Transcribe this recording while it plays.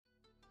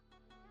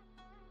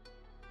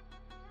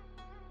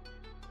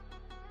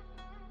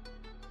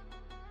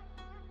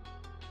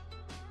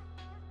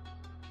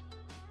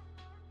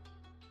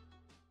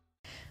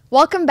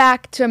Welcome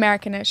back to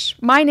Americanish.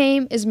 My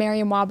name is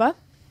Mariam Waba.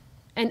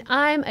 And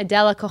I'm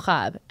Adela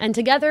Kochab, and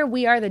together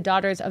we are the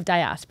Daughters of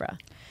Diaspora.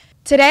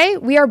 Today,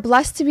 we are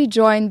blessed to be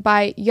joined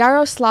by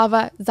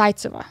Yaroslava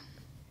Zaitseva.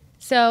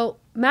 So,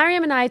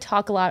 Mariam and I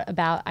talk a lot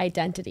about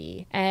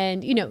identity,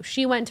 and,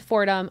 she went to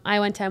Fordham, I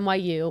went to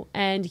NYU,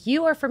 and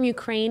you are from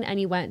Ukraine and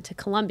you went to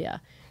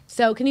Columbia.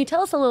 So, can you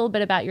tell us a little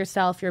bit about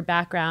yourself, your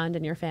background,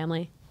 and your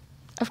family?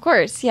 Of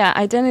course, yeah.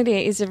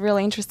 Identity is a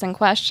really interesting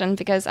question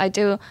because I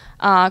do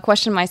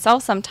question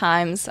myself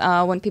sometimes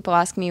when people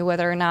ask me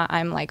whether or not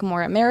I'm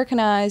more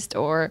Americanized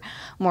or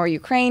more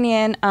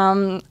Ukrainian.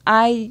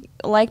 I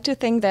like to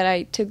think that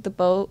I took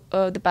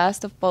the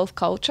best of both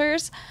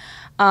cultures,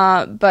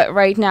 but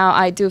right now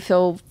I do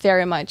feel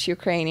very much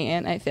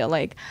Ukrainian. I feel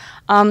like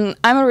I'm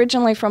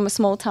originally from a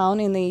small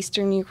town in the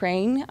eastern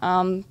Ukraine.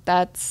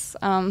 That's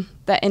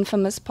the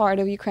infamous part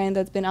of Ukraine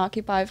that's been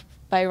occupied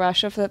by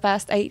Russia for the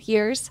past 8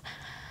 years.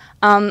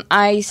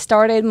 I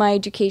started my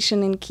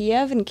education in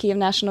Kiev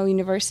National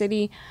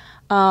University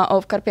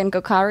of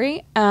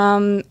Karpenko-Kary.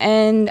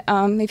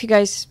 If you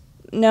guys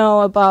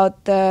know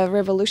about the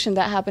revolution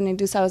that happened in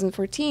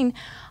 2014,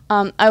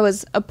 I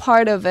was a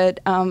part of it,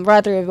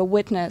 rather of a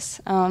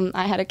witness.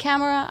 I had a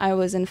camera, I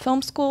was in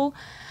film school,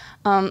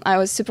 I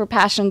was super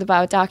passionate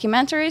about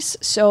documentaries,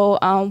 so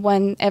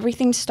when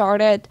everything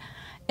started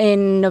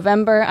in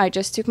November, I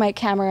just took my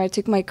camera, I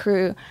took my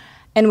crew,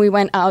 and we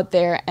went out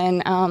there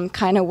and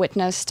kind of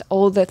witnessed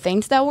all the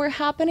things that were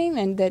happening,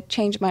 and that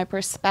changed my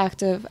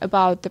perspective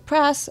about the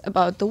press,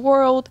 about the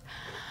world,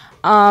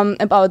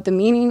 about the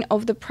meaning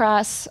of the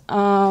press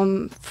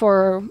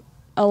for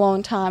a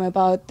long time,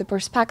 about the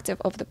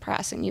perspective of the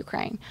press in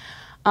Ukraine.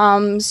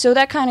 So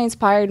that kind of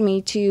inspired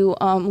me to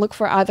look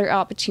for other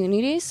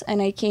opportunities,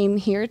 and I came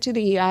here to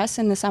the U.S.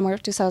 in the summer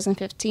of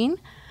 2015.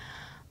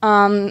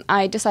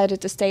 I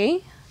decided to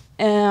stay.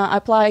 I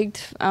applied,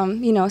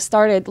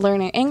 started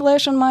learning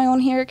English on my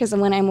own here, because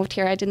when I moved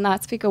here, I did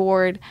not speak a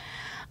word.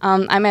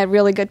 I met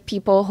really good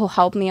people who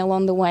helped me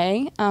along the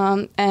way.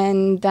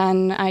 And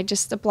then I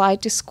just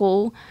applied to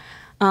school,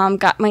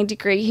 got my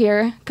degree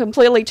here,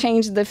 completely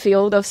changed the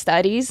field of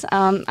studies.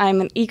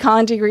 I'm an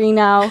econ degree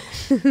now,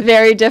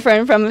 very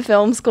different from a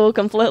film school,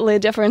 completely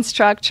different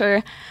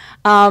structure.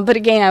 But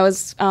again, I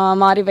was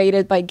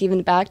motivated by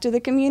giving back to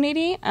the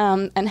community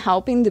and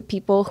helping the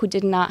people who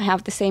did not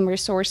have the same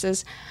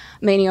resources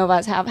many of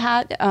us have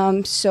had.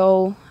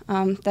 So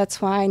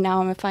that's why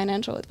now I'm a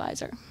financial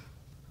advisor.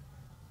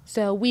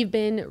 So we've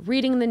been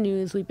reading the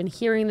news, we've been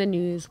hearing the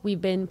news,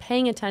 we've been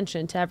paying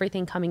attention to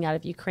everything coming out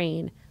of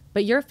Ukraine,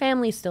 but your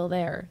family's still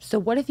there. So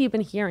what have you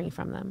been hearing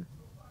from them?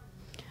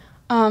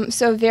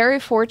 So very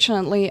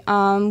fortunately,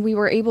 we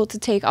were able to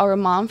take our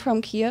mom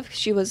from Kiev.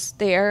 She was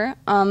there.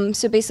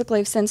 So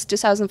basically, since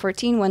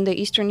 2014, when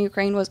the eastern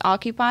Ukraine was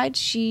occupied,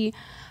 she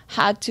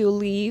had to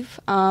leave.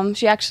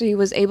 She actually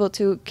was able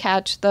to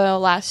catch the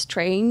last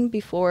train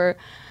before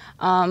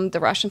the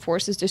Russian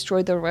forces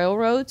destroyed the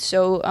railroad.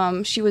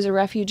 So she was a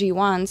refugee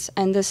once,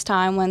 and this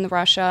time when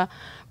Russia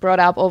brought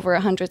up over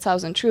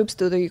 100,000 troops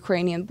to the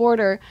Ukrainian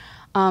border,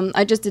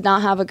 I just did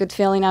not have a good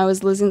feeling. I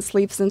was losing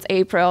sleep since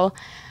April.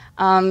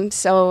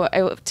 So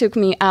it took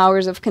me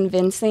hours of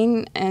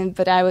convincing,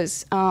 but I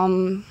was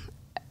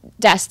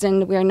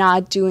destined. We're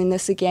not doing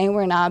this again.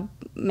 We're not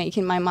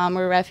making my mom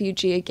a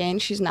refugee again.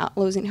 She's not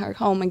losing her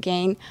home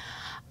again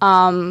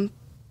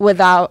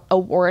without a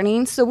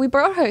warning. So we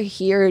brought her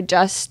here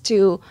just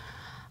to,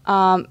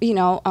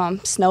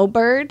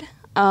 snowbird.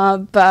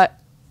 But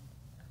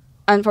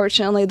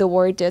unfortunately, the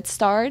war did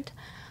start.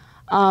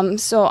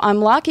 So I'm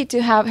lucky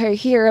to have her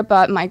here,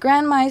 but my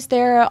grandma is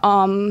there,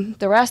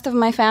 the rest of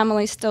my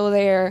family is still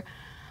there.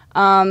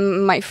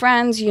 My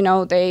friends,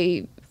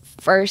 they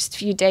first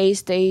few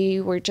days, they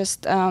were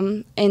just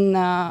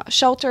in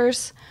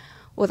shelters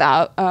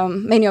without,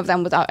 many of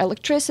them without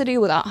electricity,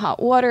 without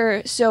hot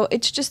water. So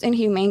it's just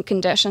inhumane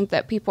conditions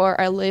that people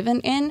are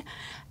living in.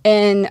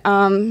 And,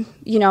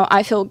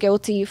 I feel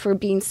guilty for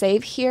being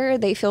safe here.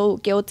 They feel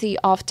guilty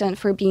often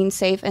for being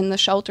safe in the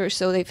shelter,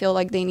 so they feel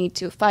like they need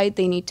to fight,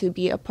 they need to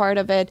be a part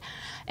of it,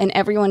 and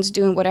everyone's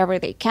doing whatever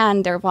they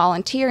can. They're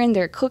volunteering,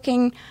 they're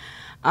cooking.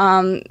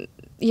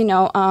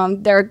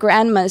 Their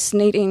grandmas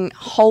needing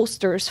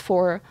holsters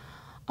for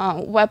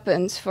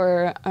weapons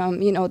for,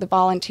 the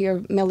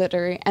volunteer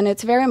military. And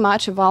it's very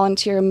much a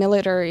volunteer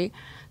military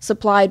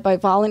supplied by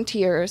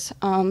volunteers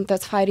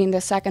that's fighting the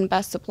second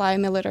best supply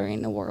military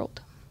in the world.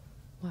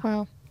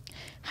 Wow.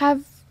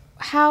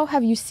 How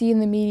have you seen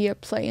the media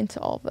play into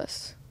all of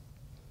this?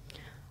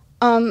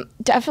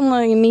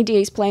 Definitely media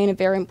is playing a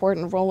very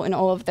important role in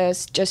all of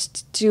this,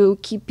 just to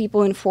keep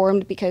people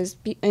informed, because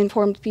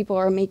informed people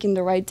are making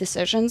the right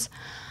decisions.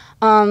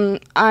 I'm,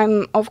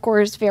 of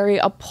course, very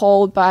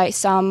appalled by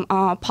some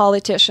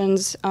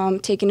politicians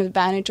taking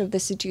advantage of the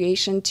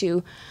situation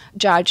to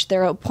judge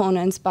their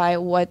opponents by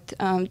what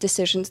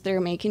decisions they're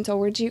making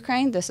towards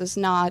Ukraine. This is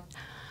not...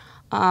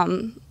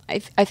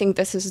 I think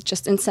this is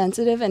just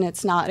insensitive, and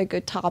it's not a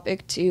good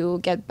topic to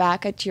get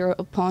back at your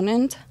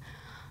opponent.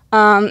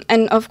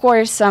 And of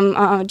course,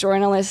 some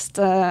journalists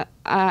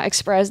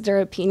express their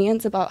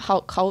opinions about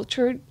how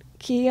cultured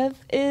Kiev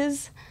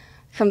is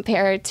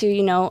compared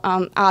to,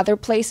 other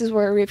places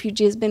where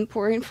refugees been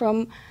pouring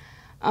from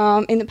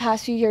in the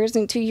past few years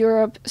into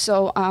Europe.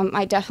 So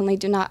I definitely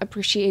do not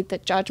appreciate the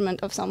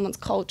judgment of someone's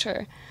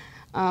culture,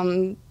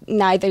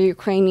 neither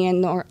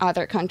Ukrainian nor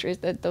other countries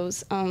that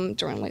those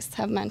journalists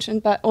have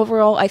mentioned. But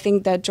overall, I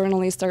think that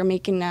journalists are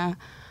making a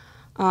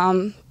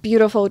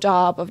beautiful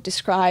job of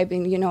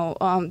describing,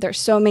 there's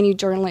so many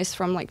journalists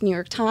from like New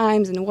York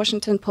Times and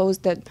Washington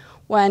Post that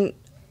went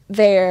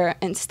there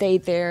and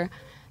stayed there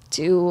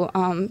to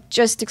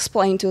just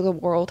explain to the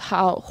world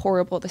how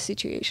horrible the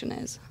situation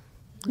is.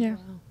 Yeah.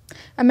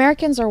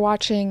 Americans are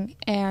watching,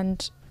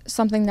 and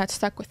something that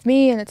stuck with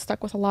me and it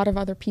stuck with a lot of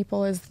other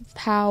people is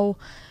how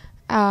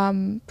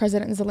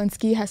President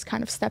Zelensky has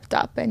kind of stepped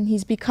up, and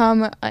he's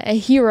become a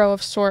hero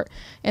of sort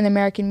in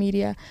American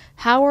media.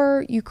 How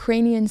are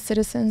Ukrainian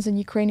citizens and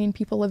Ukrainian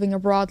people living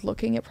abroad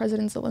looking at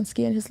President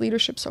Zelensky and his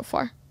leadership so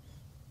far?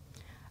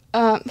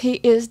 He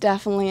is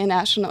definitely a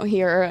national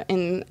hero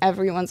in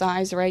everyone's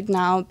eyes right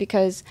now,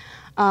 because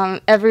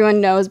everyone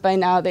knows by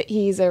now that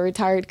he's a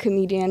retired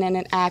comedian and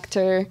an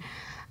actor.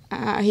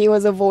 He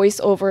was a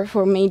voiceover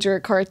for major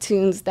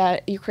cartoons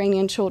that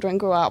Ukrainian children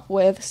grew up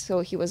with,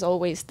 so he was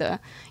always the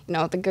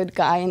good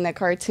guy in the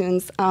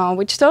cartoons,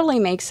 which totally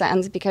makes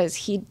sense because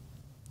he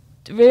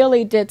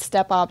really did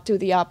step up to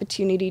the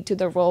opportunity, to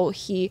the role.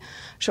 He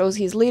shows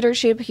his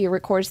leadership. He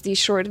records these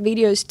short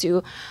videos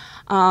to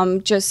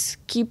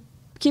just keep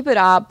it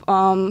up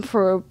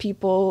for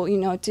people,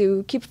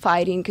 to keep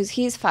fighting, because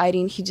he's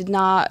fighting. He did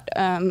not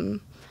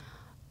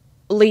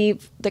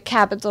leave the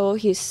capital.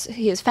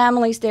 His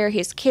family's there,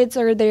 his kids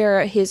are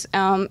there, his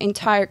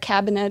entire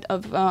cabinet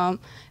of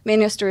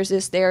ministers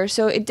is there.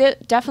 So it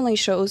definitely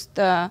shows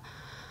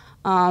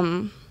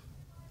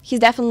he's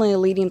definitely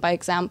leading by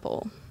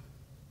example.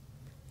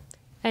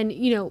 And,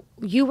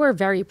 you were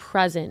very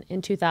present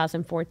in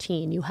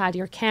 2014. You had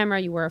your camera,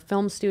 you were a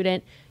film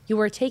student, you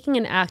were taking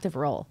an active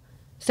role.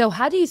 So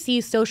how do you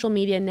see social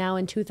media now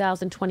in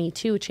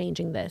 2022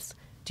 changing this?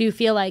 Do you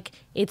feel like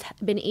it's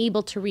been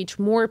able to reach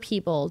more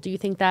people? Do you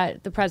think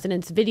that the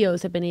president's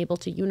videos have been able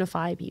to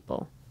unify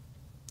people?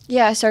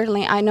 Yeah,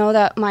 certainly. I know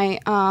that my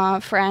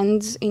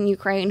friends in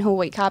Ukraine who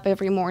wake up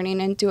every morning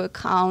and do a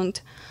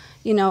count,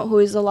 who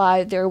is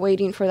alive, they're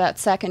waiting for that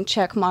second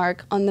check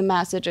mark on the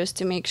messages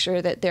to make sure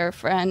that their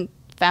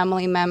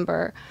family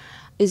member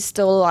is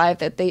still alive,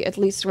 that they at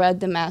least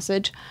read the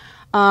message.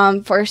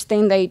 First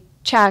thing they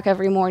check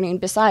every morning,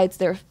 besides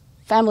their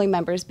family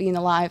members being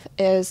alive,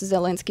 is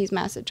Zelensky's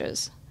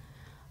messages,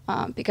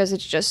 because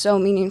it's just so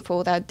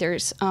meaningful that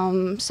there's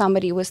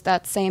somebody with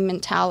that same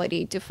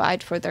mentality to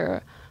fight for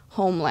their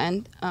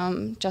homeland,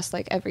 just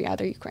like every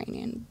other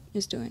Ukrainian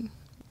is doing.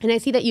 And I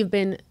see that you've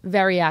been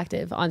very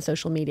active on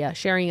social media,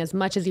 sharing as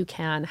much as you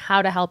can,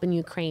 how to help in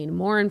Ukraine,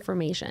 more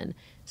information.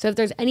 So if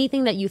there's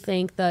anything that you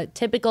think the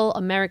typical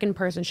American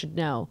person should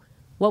know,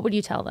 what would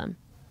you tell them?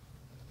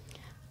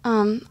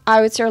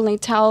 I would certainly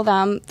tell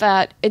them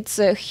that it's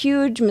a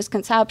huge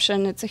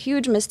misconception, it's a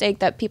huge mistake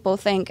that people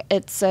think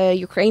it's a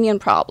Ukrainian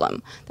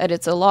problem, that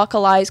it's a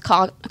localized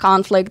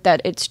conflict,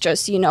 that it's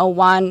just,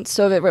 one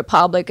Soviet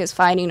republic is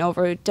fighting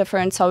over a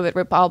different Soviet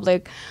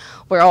republic,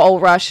 we're all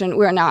Russian.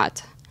 We're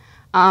not.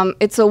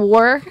 It's a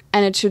war,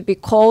 and it should be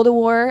called a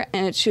war,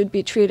 and it should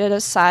be treated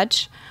as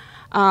such.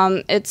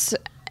 It's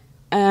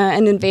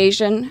an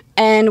invasion,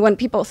 and when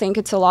people think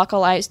it's a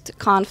localized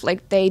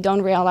conflict, they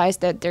don't realize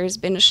that there's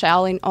been a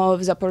shelling of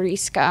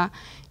Zaporizhzhia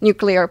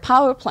nuclear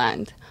power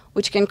plant,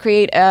 which can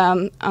create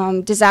a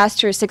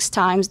disaster 6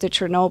 times the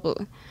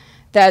Chernobyl.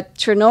 That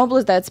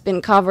Chernobyl that's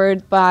been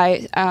covered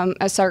by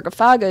a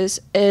sarcophagus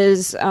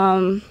is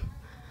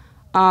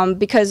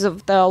because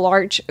of the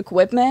large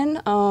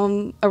equipment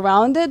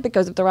around it,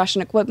 because of the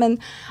Russian equipment.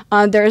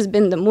 There's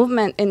been the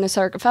movement in the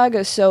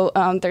sarcophagus, so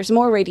there's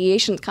more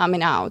radiation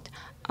coming out.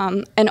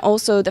 And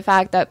also the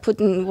fact that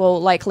Putin will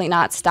likely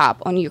not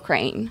stop on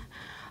Ukraine.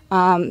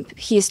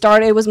 He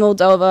started with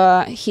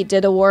Moldova, he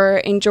did a war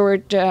in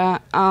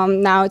Georgia,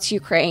 now it's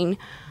Ukraine.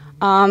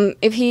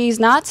 If he's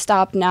not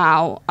stopped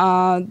now,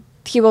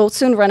 he will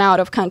soon run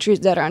out of countries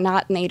that are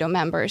not NATO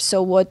members.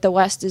 So what the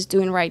West is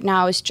doing right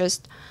now is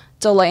just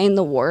delaying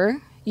the war.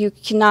 You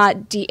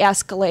cannot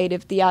de-escalate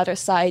if the other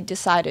side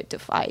decided to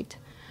fight.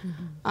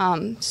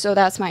 Mm-hmm. So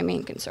that's my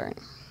main concern.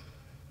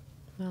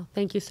 Well,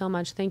 thank you so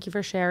much. Thank you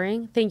for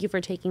sharing. Thank you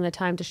for taking the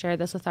time to share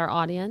this with our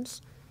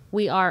audience.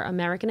 We are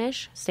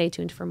Americanish. Stay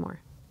tuned for more.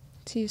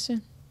 See you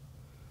soon.